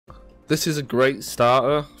This is a great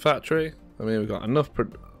starter factory. I mean, we've got enough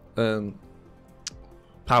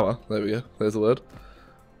power. There we go. There's the word.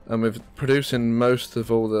 And we're producing most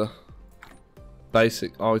of all the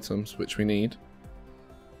basic items which we need.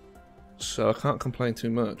 So I can't complain too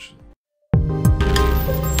much.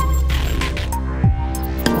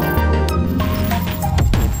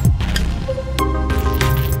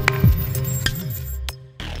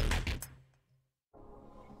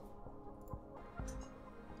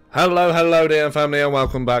 Hello dear family, and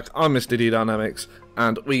welcome back. I'm Mr. D.Namics,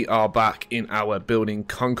 and we are back in our building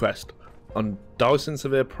conquest on Dyson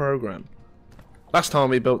Severe program. Last time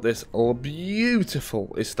we built this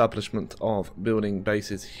beautiful establishment of building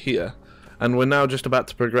bases here, and we're now just about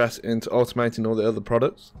to progress into automating all the other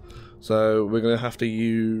products. So we're going to have to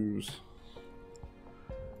use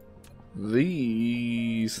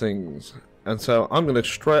these things, and so I'm going to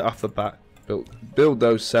straight off the bat build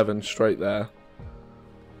those 7 straight there.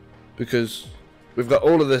 Because we've got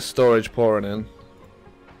all of this storage pouring in.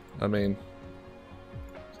 I mean,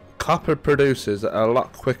 copper produces at a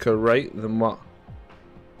lot quicker rate than what...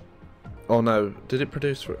 Oh no, did it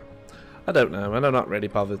produce for... I don't know, and I'm not really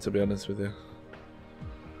bothered, to be honest with you.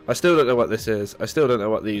 I still don't know what this is. I still don't know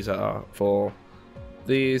what these are for.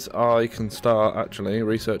 These I can start actually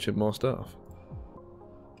researching more stuff.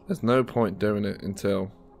 There's no point doing it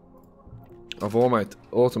until I've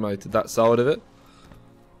automated that side of it.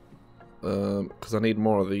 Because I need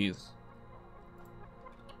more of these.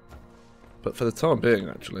 But for the time being,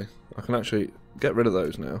 actually, I can actually get rid of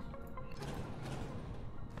those now.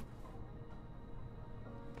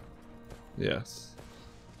 Yes.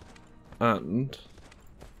 And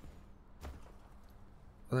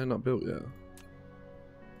are they not built yet?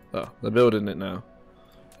 Oh, they're building it now.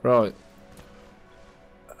 Right.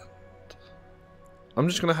 I'm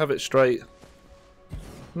just gonna have it straight.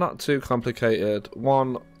 Not too complicated.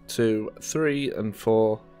 1, 2, 3, and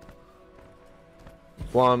 4.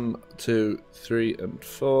 1, 2, 3, and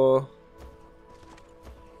 4.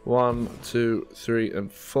 1, 2, 3,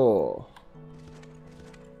 and 4.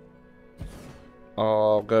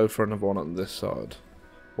 I'll go for another one on this side.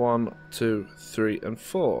 1, 2, 3, and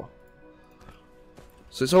 4.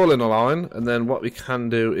 So it's all in a line, and then what we can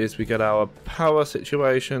do is we get our power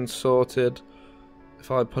situation sorted.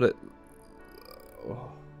 If I put it... Oh.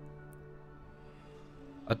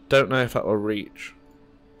 I don't know if that will reach,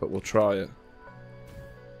 but we'll try it.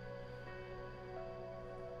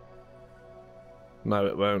 No,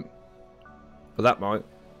 it won't. But that might.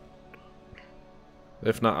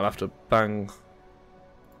 If not, I'll have to bang.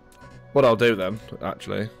 What I'll do then,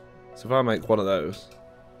 actually, is if I make one of those,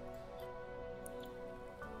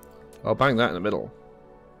 I'll bang that in the middle.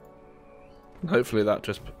 And hopefully that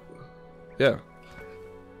just... Yeah.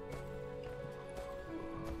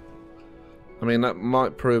 I mean, that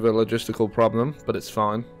might prove a logistical problem, but it's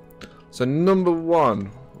fine. So number 1,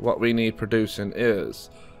 what we need producing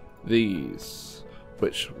is these,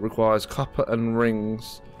 which requires copper and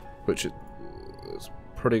rings, which is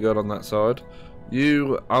pretty good on that side.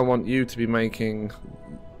 I want you to be making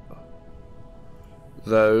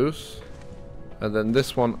those, and then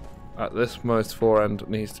this one at this most fore end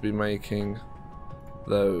needs to be making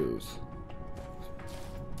those.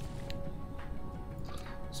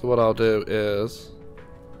 So what I'll do is,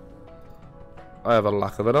 I have a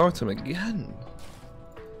lack of an item again.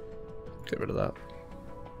 Get rid of that.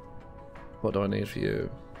 What do I need for you?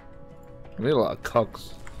 I need a lot of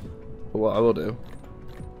cogs. But what I will do,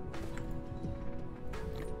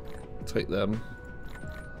 take them.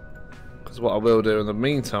 Because what I will do in the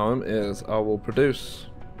meantime is I will produce,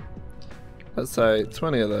 let's say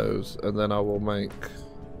 20 of those, and then I will make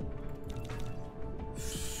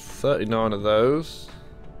 39 of those.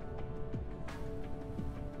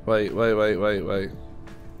 Wait. Let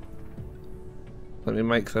me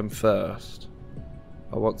make them first.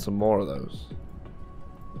 I want some more of those.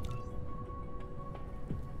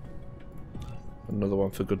 Another one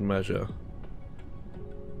for good measure.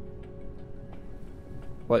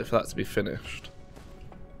 Wait for that to be finished.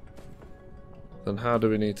 Then how do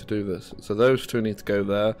we need to do this? So those 2 need to go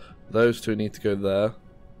there. Those 2 need to go there.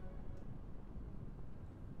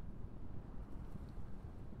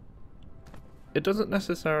 It doesn't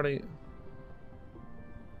necessarily...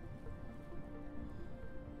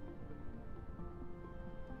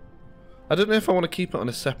 I don't know if I want to keep it on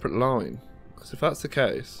a separate line, because if that's the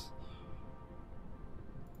case,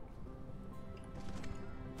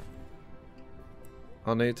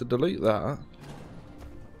 I need to delete that.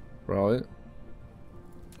 Right.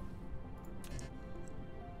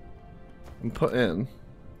 And put in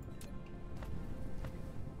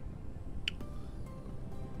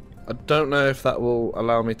I don't know if that will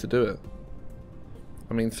allow me to do it.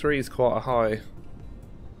 I mean, 3 is quite a high.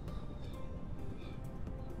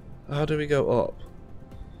 How do we go up?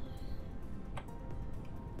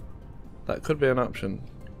 That could be an option.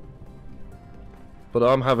 But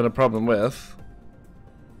I'm having a problem with...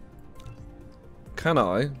 Can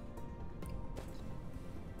I?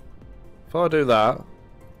 If I do that,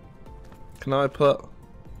 can I put...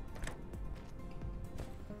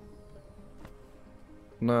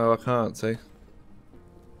 No, I can't, see.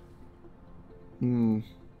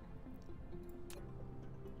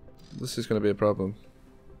 This is going to be a problem.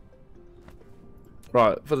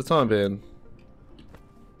 Right, for the time being.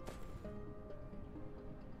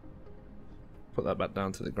 Put that back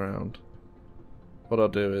down to the ground. What I'll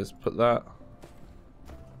do is put that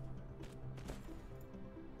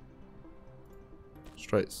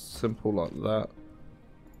straight, simple like that.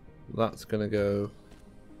 That's gonna go.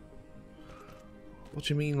 What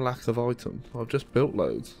do you mean lack of item? I've just built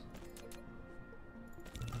loads.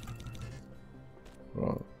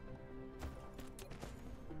 Right.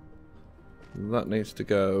 That needs to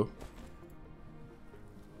go.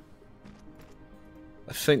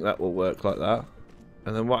 I think that will work like that.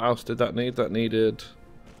 And then what else did that need? That needed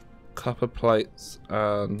copper plates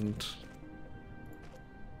and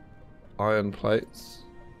iron plates.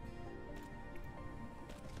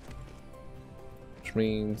 Which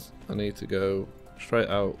means I need to go straight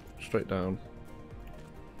out, straight down.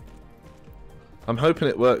 I'm hoping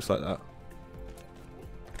it works like that.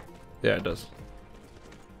 Yeah, it does.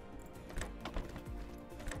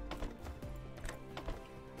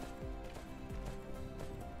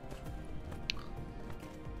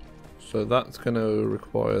 So that's going to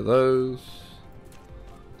require those.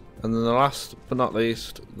 And then the last but not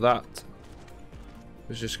least, that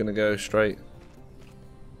is just going to go straight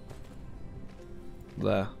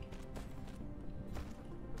there.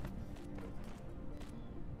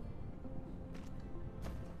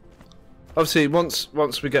 Obviously, once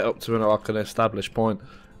we get up to an established point,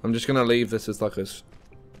 I'm just going to leave this as like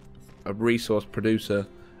a resource producer,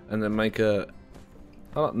 and then make a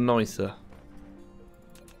lot nicer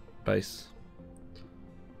base.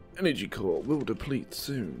 Energy core will deplete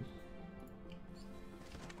soon.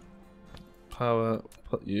 Power,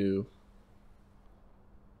 put you.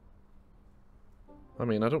 I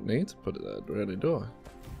mean, I don't need to put it there, really, do I?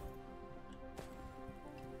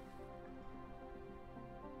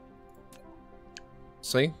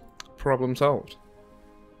 See? Problem solved.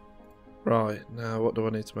 Right, now what do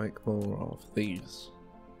I need to make more of? These.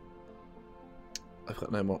 I've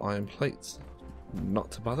got no more iron plates.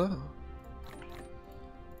 Not to bother.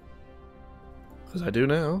 Because I do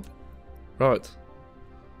now. Right.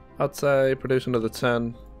 I'd say produce another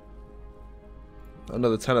 10.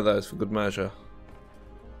 Another 10 of those for good measure.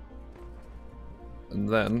 And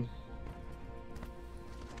then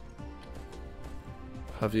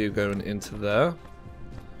have you going into there.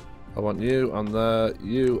 I want you on there,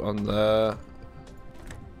 you on there,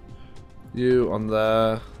 you on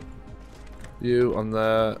there, you on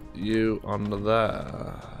there, you on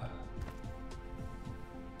there.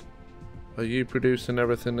 Are you producing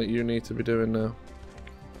everything that you need to be doing now?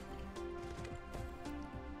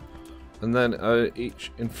 And then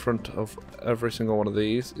each in front of every single one of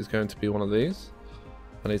these is going to be one of these.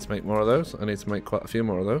 I need to make more of those. I need to make quite a few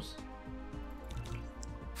more of those.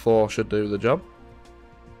 4 should do the job.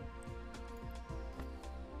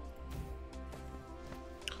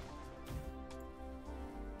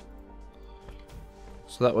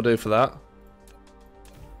 So that will do for that.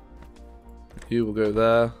 You will go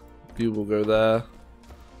there. You will go there.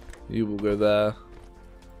 You will go there.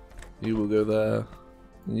 You will go there.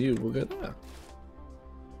 And you will go there.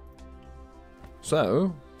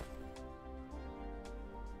 So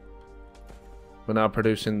we're now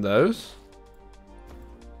producing those.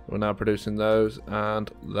 We're now producing those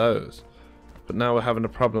and those. But now we're having a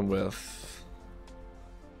problem with...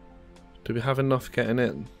 Do we have enough getting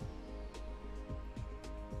in?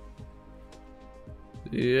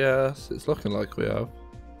 Yes, it's looking like we have.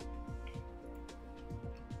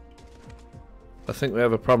 I think we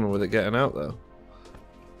have a problem with it getting out though.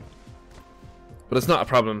 But it's not a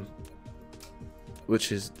problem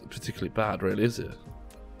which is particularly bad, really, is it?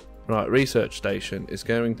 Right, research station is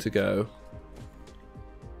going to go...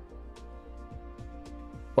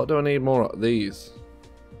 What do I need more of? These.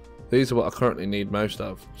 These are what I currently need most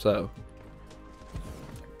of, so...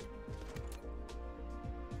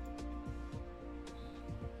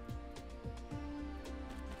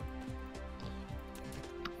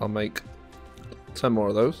 I'll make 10 more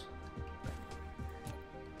of those.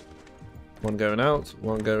 1 going out,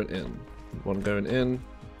 1 going in. 1 going in,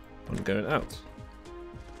 1 going out.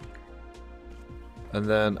 and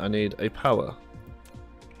then I need a power.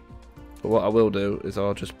 But what I will do is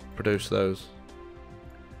I'll just produce those.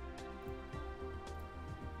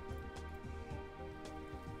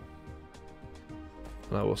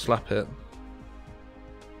 And I will slap it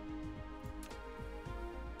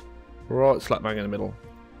right slap bang in the middle.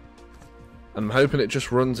 I'm hoping it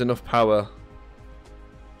just runs enough power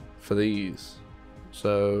for these.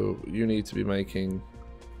 So you need to be making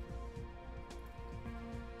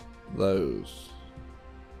those.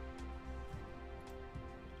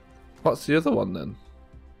 What's the other one then?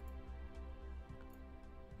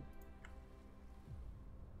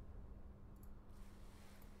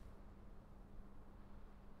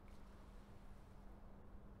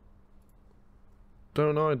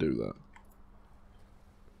 Don't I do that?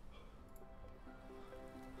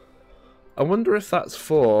 I wonder if that's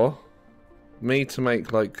for me to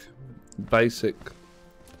make like basic.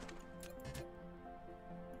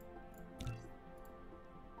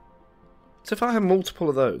 So if I have multiple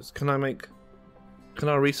of those, can I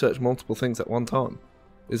research multiple things at one time?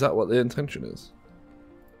 Is that what the intention is?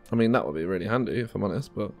 I mean, that would be really handy if I'm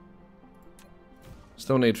honest, but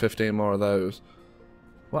still need 15 more of those.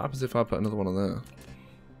 What happens if I put another one on there?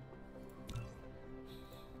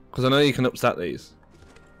 Because I know you can upstat these.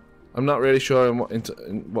 I'm not really sure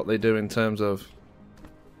in what they do in terms of...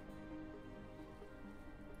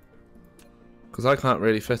 Because I can't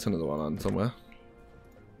really fit another one on somewhere.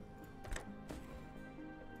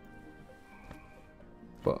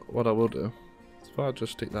 But what I will do is if I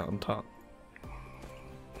just stick that on top.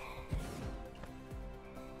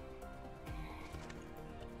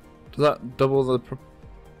 Does that double the...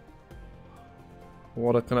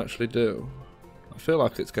 what I can actually do? I feel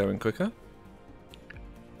like it's going quicker.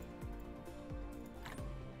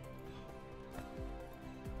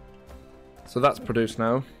 So that's produced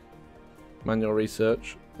now. Manual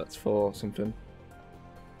research. That's for something.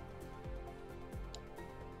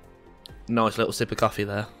 Nice little sip of coffee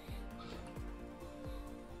there.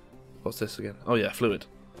 What's this again? Oh yeah, fluid.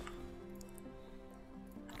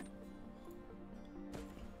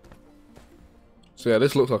 So yeah,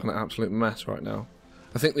 this looks like an absolute mess right now.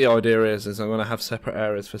 I think the idea is I'm going to have separate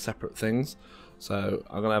areas for separate things. So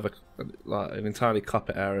I'm going to have like an entirely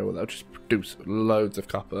copper area where they'll just produce loads of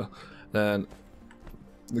copper. Then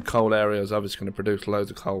the coal area is obviously going to produce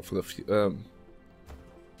loads of coal for the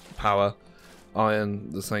power.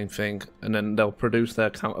 Iron, the same thing. And then they'll produce their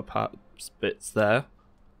counterpart bits there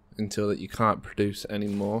until that you can't produce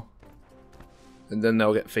anymore. And then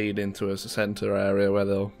they'll get feed into a center area where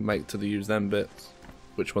they'll make to use them bits,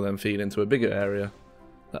 which will then feed into a bigger area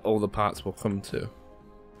that all the parts will come to.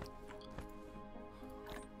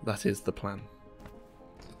 That is the plan.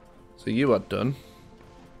 So you are done.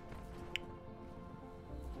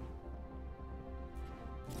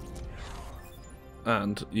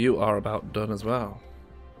 And you are about done as well.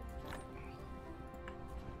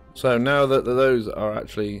 So now that those are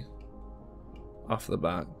actually off the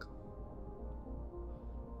back,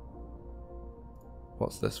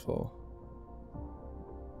 what's this for?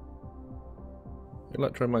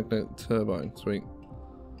 Electromagnetic turbine, sweet.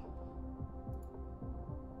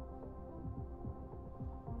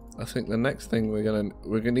 I think the next thing we're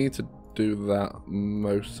gonna need to do that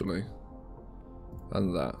mostly,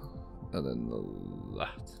 and that, and then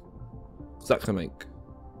that. So that can make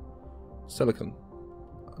silicon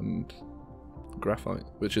and graphite,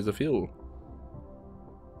 which is a fuel.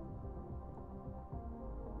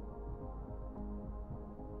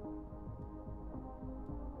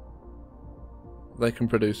 They can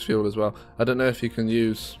produce fuel as well. I don't know if you can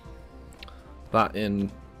use that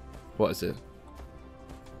in, what is it?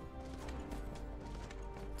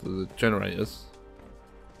 The generators.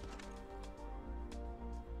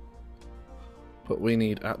 But we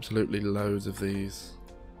need absolutely loads of these.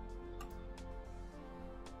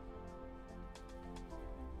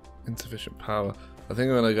 Insufficient power. I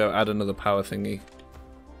think I'm going to go add another power thingy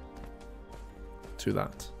to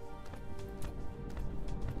that.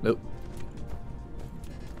 Nope.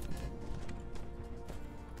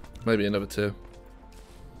 Maybe another two.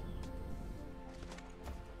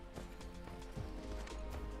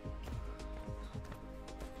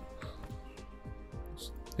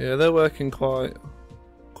 Yeah, they're working quite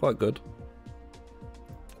good.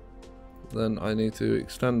 Then I need to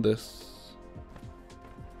extend this.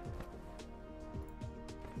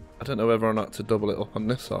 I don't know whether or not to double it up on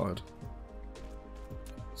this side.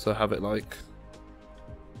 So have it like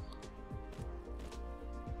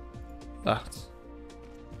that.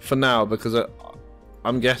 For now, because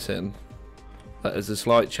I'm guessing that there's a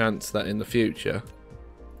slight chance that in the future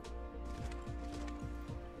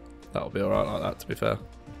that'll be alright like that, to be fair.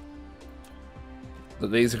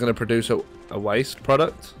 that these are going to produce a waste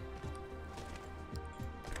product.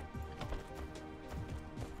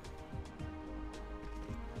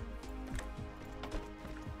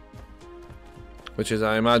 Which is,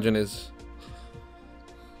 I imagine, is...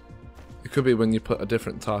 It could be when you put a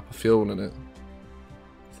different type of fuel in it.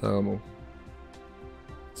 Thermal.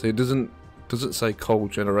 So it doesn't say coal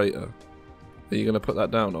generator. Are you going to put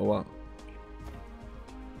that down or what?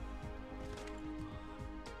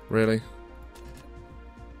 Really?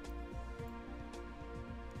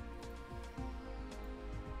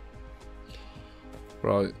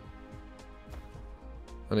 Right.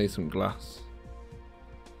 I need some glass.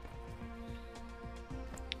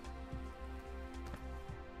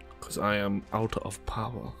 Because I am out of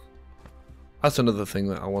power. That's another thing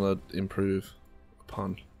that I want to improve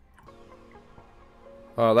upon.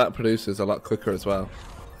 Oh, that produces a lot quicker as well.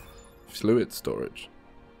 Fluid storage.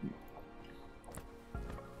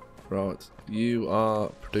 Right, you are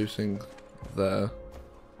producing there.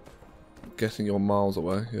 Getting your miles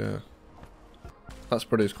away, yeah. That's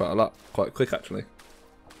produced quite a lot, quite quick actually.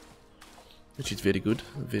 Which is very good.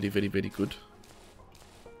 Very, very, very good.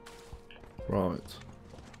 Right.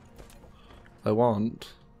 I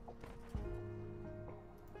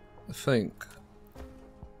think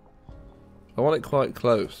I want it quite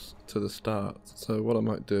close to the start, so what I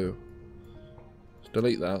might do is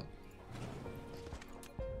delete that,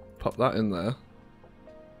 pop that in there,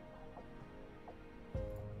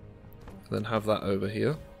 and then have that over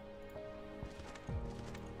here.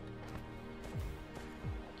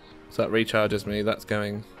 So that recharges me, that's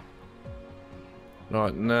going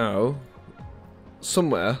right now,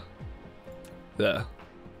 somewhere there.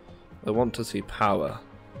 I want to see power.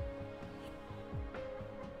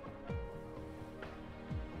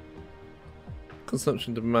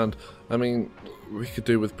 Consumption demand. I mean, we could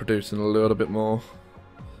do with producing a little bit more,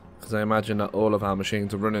 because I imagine that all of our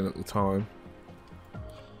machines are running at the time.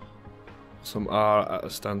 Some are at a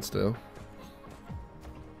standstill.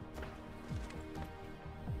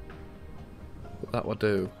 But that will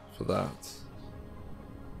do for that.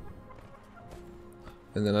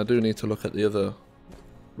 And then I do need to look at the other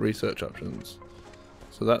research options.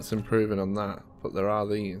 So that's improving on that, but there are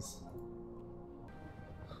these.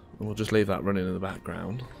 We'll just leave that running in the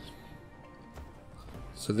background.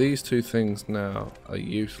 So these two things now are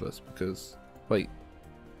useless because... Wait.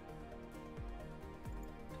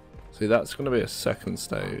 See, that's going to be a second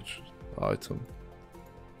stage item.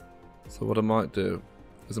 So what I might do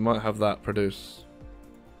is I might have that produce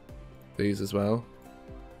these as well.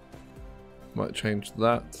 Might change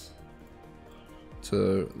that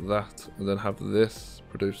to that and then have this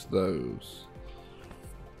produce those.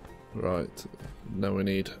 Right. Now we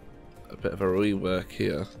need a bit of a rework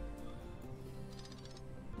here.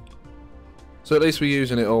 So at least we're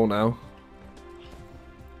using it all now.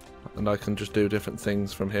 And I can just do different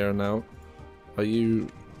things from here and out. Are you...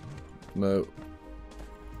 No.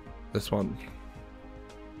 This one.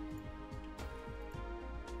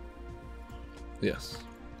 Yes.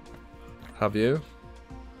 Have you?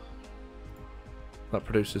 That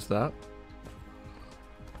produces that.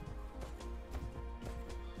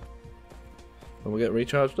 And we get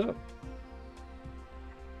recharged up.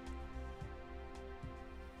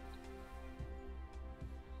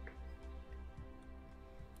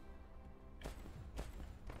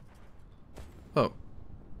 Oh.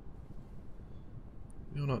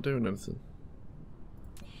 You're not doing anything.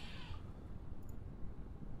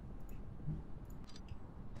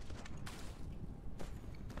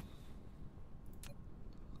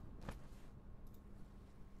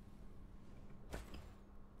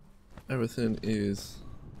 Everything is...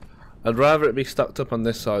 I'd rather it be stocked up on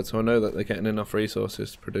this side so I know that they're getting enough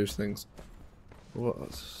resources to produce things.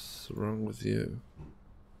 What's wrong with you?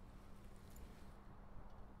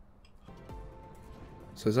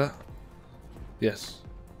 So is that... Yes.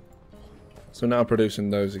 So now producing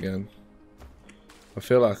those again. I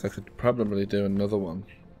feel like I could probably do another one.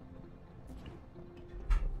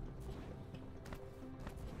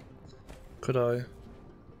 Could I?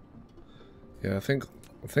 Yeah, I think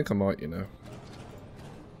I might, you know.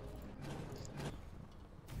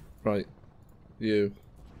 Right. You.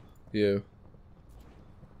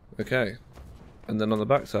 Okay. And then on the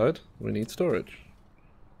back side, we need storage.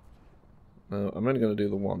 Now, I'm only going to do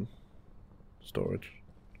the one storage.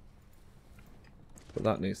 But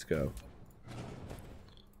that needs to go.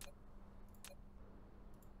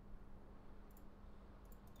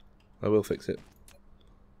 I will fix it.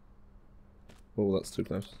 Oh, that's too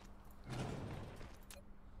close.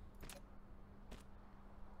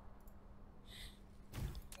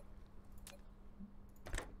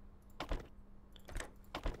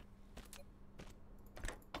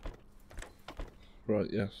 Right,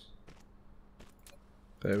 yes.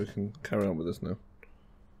 Okay, we can carry on with this now.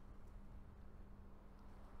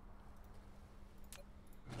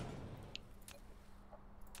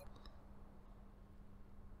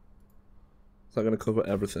 Is that going to cover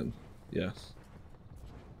everything? Yes.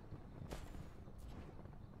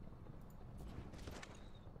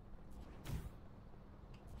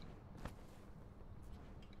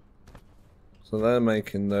 So they're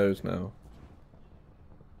making those now.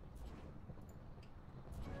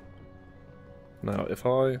 Now, if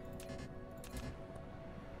I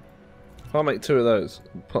make 2 of those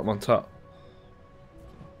and put them on top,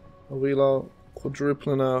 are we like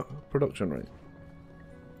quadrupling our production rate?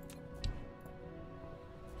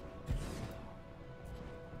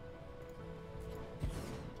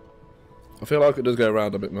 I feel like it does go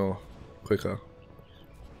around a bit more quicker.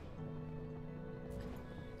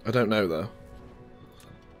 I don't know though.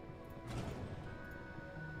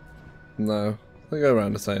 No, they go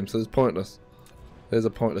around the same, so it's pointless. It's a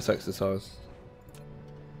pointless exercise.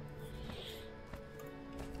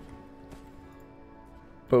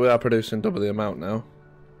 But we are producing double the amount now.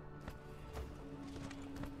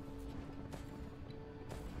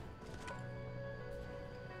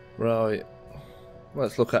 Right.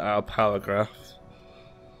 Let's look at our power graph.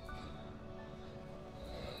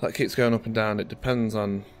 That keeps going up and down. It depends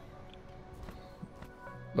on,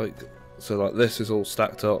 like, so like this is all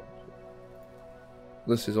stacked up.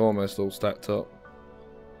 This is almost all stacked up.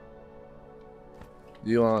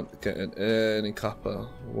 You aren't getting any copper.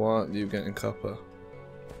 Why aren't you getting copper?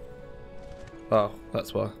 Oh,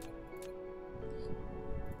 that's why.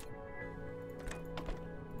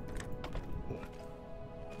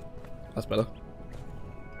 That's better.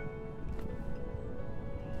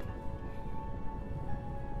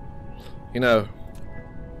 You know,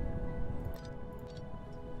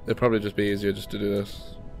 it'd probably just be easier just to do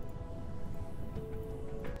this.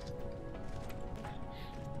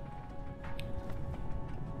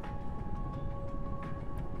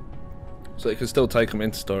 So you can still take them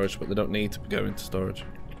into storage, but they don't need to go into storage.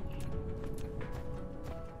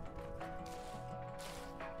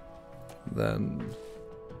 Then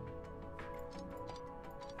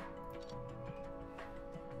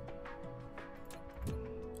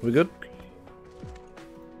we good?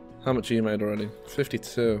 How much you made already?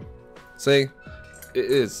 52. See, it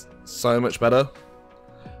is so much better.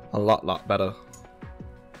 A lot better.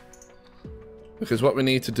 Because what we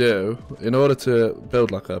need to do, in order to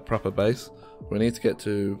build like a proper base, we need to get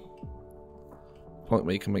to a point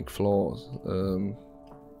where you can make floors.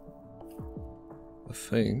 I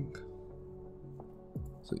think.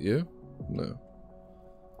 Is it you? No.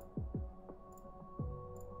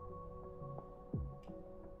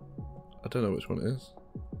 I don't know which one it is.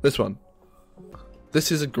 This one.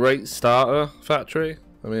 This is a great starter factory.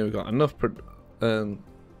 I mean, we've got enough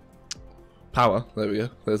power. There we go.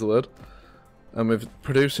 There's the word. And we're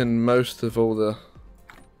producing most of all the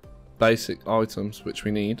basic items which we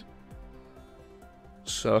need.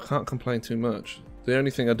 So I can't complain too much. The only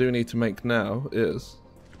thing I do need to make now is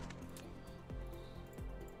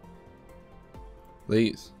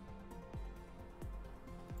these.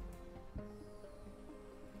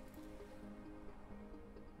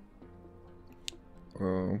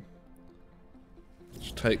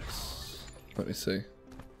 Which takes, let me see,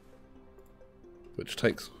 which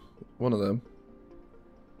takes one of them,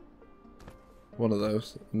 one of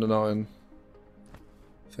those, and the 9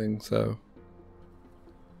 thing, so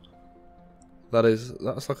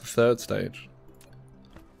that's like a 3rd stage.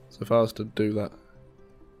 So if I was to do that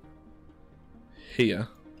here,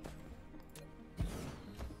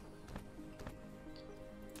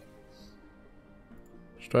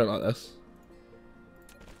 straight like this,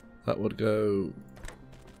 that would go,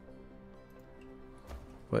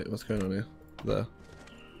 wait, what's going on here? There.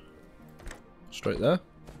 Straight there.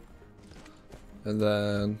 And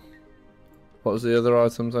then, what was the other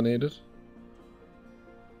items I needed?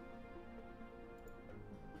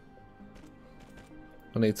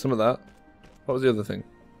 I need some of that. What was the other thing?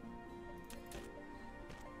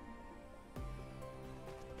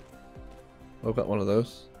 I've got one of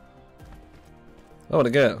those. I want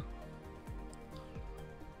to get.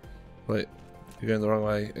 Wait, you're going the wrong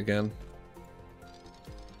way again.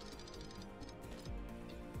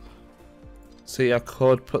 See, I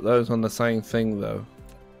could put those on the same thing though,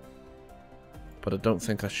 but I don't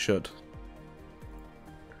think I should.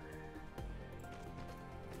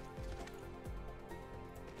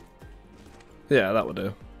 Yeah, that would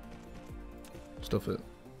do. Stuff it.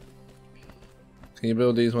 Can you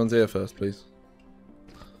build these ones here first, please?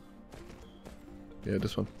 Yeah,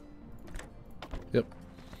 this one. Yep.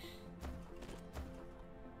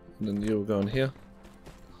 And then you'll go in here.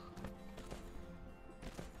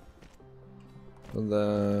 And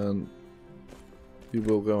then you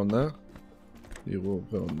will go on there. You will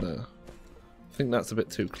go on there. I think that's a bit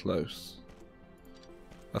too close.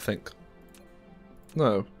 I think.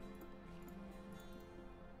 No.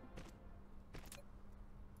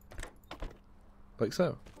 Like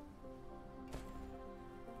so.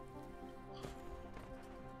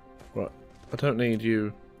 Right. I don't need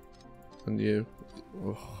you and you.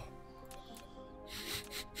 Oh.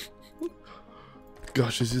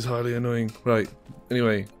 Gosh, this is highly annoying. Right.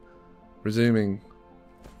 Anyway. Resuming.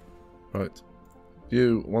 Right.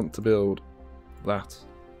 You want to build that.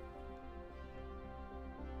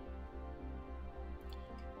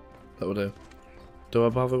 That will do. Do I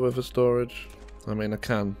bother with the storage? I mean, I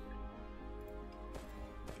can.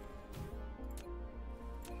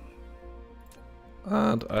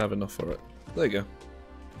 And I have enough for it. There you go.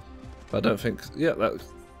 But I don't think... Yeah, that...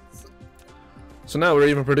 So now we're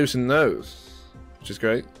even producing those. Which is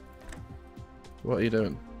great. What are you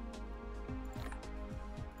doing?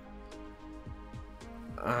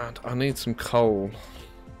 And I need some coal.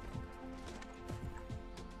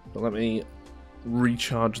 But let me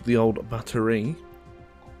recharge the old battery.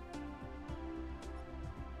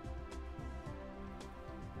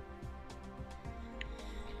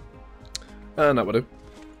 And that will do.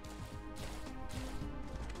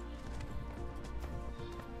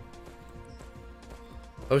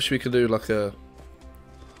 I wish we could do like a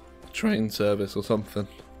train service or something.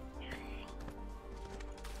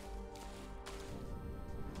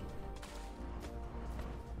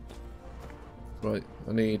 Right,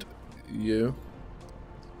 I need you.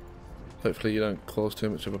 Hopefully you don't cause too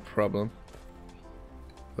much of a problem.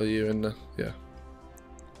 Are you in the... yeah.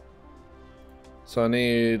 So I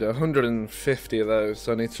need 150 of those,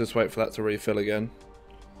 so I need to just wait for that to refill again.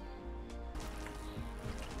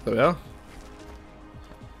 There we are.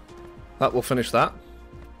 That will finish that.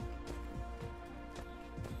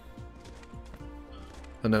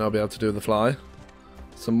 And then I'll be able to do the fly.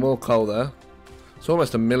 Some more coal there. It's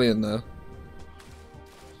almost 1 million there.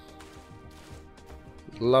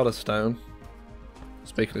 A lot of stone.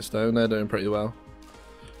 Speaking of stone, they're doing pretty well.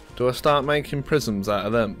 Do I start making prisms out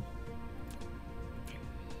of them?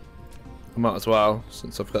 I might as well,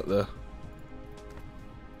 since I've got the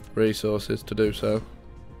resources to do so.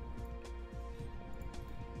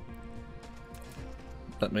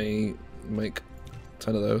 Let me make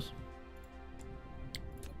 10 of those.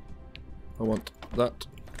 I want that,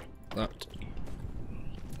 that.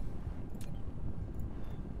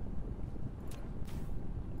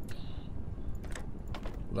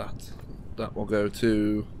 That will go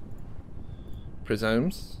to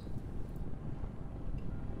prisms.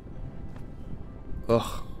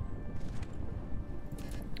 Ugh.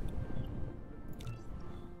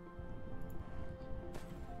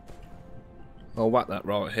 I'll whack that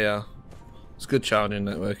right here. It's good charging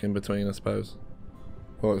network in between, I suppose.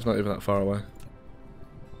 Well, it's not even that far away.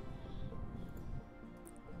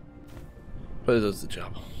 But it does the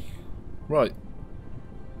job. Right.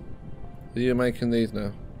 Are you making these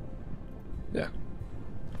now? Yeah.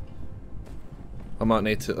 I might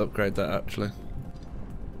need to upgrade that actually.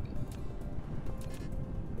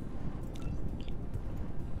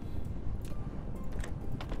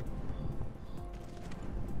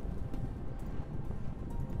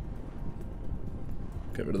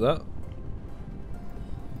 Get rid of that.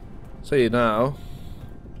 See now.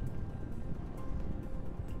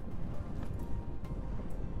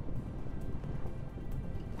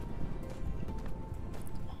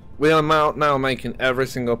 We are now making every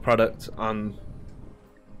single product on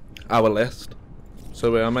our list.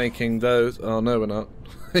 So we are making those. Oh no, we're not.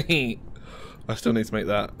 I still need to make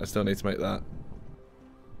that. I still need to make that.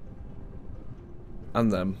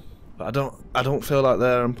 And them. But I don't feel like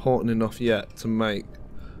they're important enough yet to make.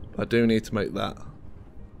 But I do need to make that.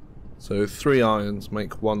 So 3 irons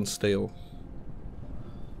make 1 steel.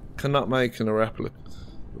 Cannot make in a replica.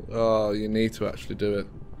 Oh, you need to actually do it.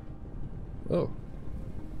 Oh.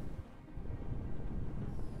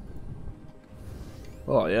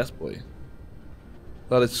 Oh yes, boy.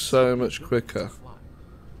 That is so much quicker.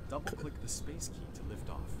 Double click the space key to lift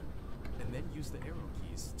off, and then use the arrow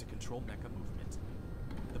keys to control mecha movement.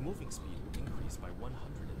 The moving speed will increase by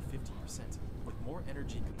 150%, with more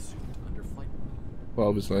energy consumed under flight mode. Well,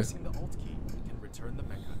 obviously. Pressing the Alt key can return the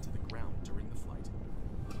mecha to the ground during the flight.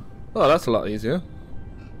 Oh, that's a lot easier.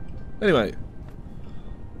 Anyway.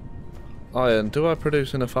 Iron. Do I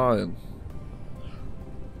produce enough iron?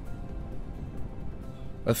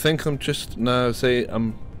 I think I'm just... No, see,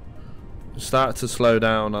 I'm starting to slow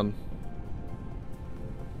down on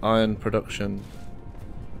iron production.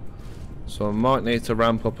 So I might need to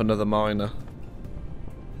ramp up another miner.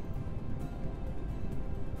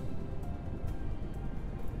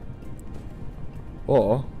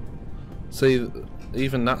 Or, see,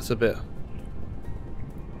 even that's a bit...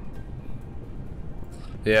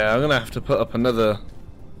 Yeah, I'm gonna have to put up another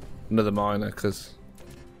miner, because...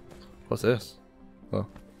 What's this? Oh.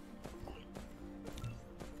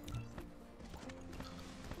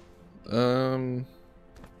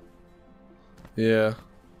 Yeah.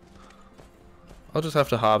 I'll just have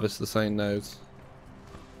to harvest the same nodes.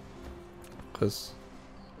 Because...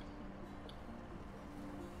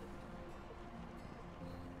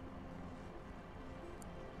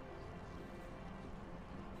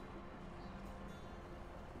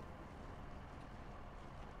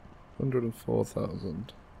 $104,000.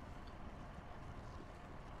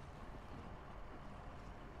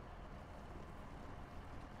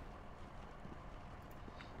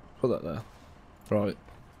 Put that there. Right.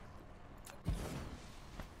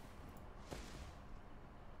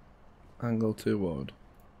 Angle toward.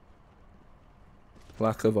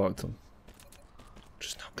 Lack of item.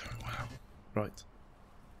 Just not going well. Right.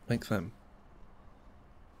 Make them.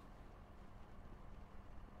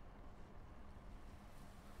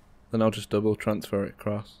 Then I'll just double transfer it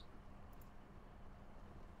across.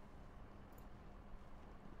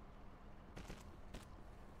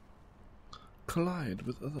 Collide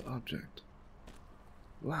with other object.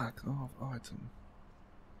 Lack of item.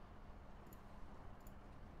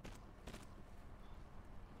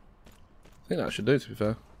 I think that should do, to be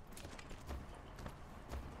fair.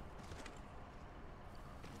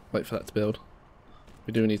 Wait for that to build.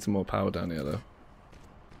 We do need some more power down here though.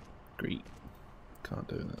 Great. Can't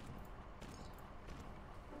do that.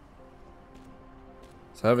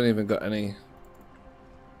 So I haven't even got any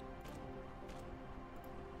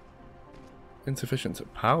insufficient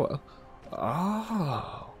power.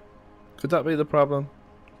 Oh, could that be the problem?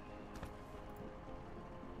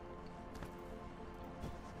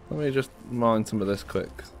 Let me just mine some of this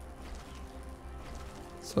quick,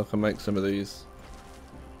 so I can make some of these.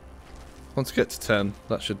 Once I get to 10,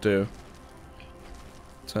 that should do.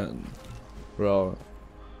 10. Right.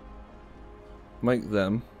 Make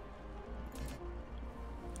them.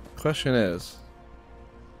 Question is,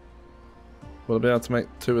 will I be able to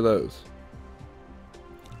make 2 of those?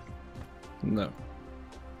 No.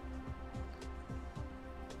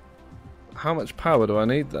 How much power do I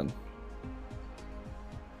need then?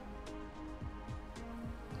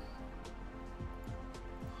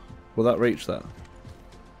 Will that reach that?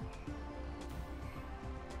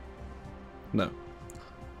 No.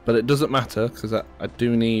 But it doesn't matter, because I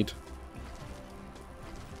do need...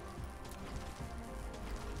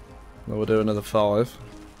 Well, we'll do another 5.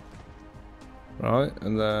 Right,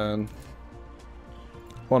 and then...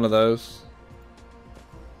 one of those.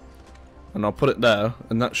 And I'll put it there,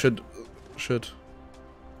 and that should...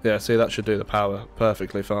 Yeah, see, that should do the power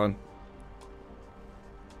perfectly fine.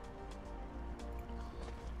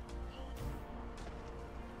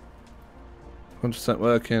 %,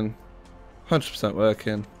 working. 100%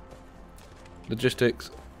 working. Logistics,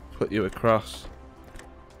 put you across.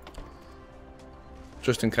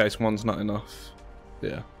 Just in case one's not enough.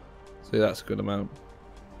 Yeah. See, that's a good amount.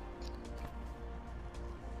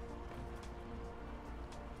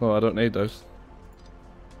 Oh, I don't need those.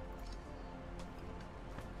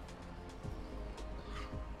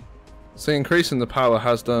 See, increasing the power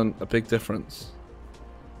has done a big difference.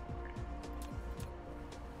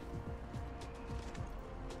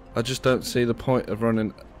 I just don't see the point of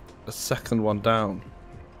running a second one down.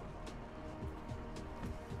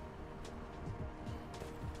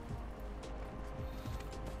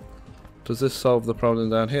 Does this solve the problem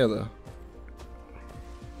down here though?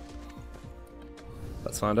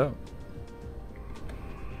 Let's find out.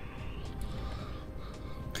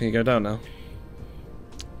 Can you go down now?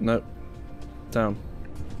 Nope. Down.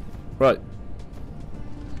 Right.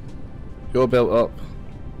 You're built up.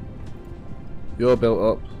 You're built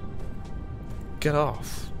up. Get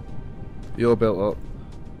off. You're built up.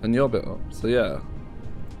 And you're built up. So yeah.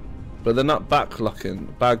 But they're not backlocking.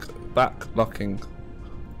 Backlocking.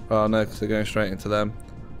 Oh no, because they're going straight into them.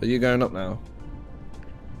 Are you going up now?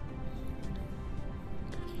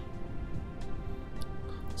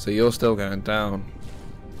 So you're still going down.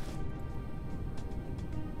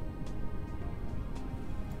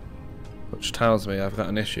 Which tells me I've got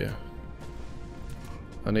an issue.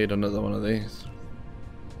 I need another one of these.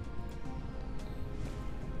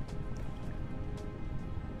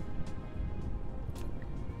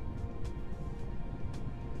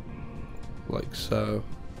 Like so.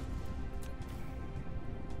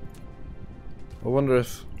 I wonder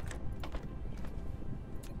if...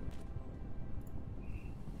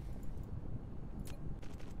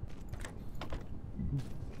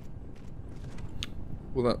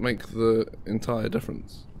 will that make the entire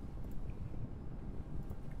difference?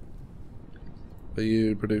 Are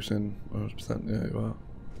you producing 100%? Yeah, you are.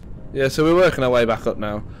 Yeah, so we're working our way back up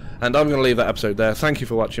now, and I'm going to leave that episode there. Thank you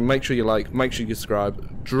for watching. Make sure you like, make sure you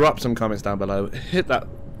subscribe, drop some comments down below, hit that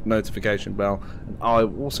notification bell, and I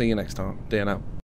will see you next time. D&M.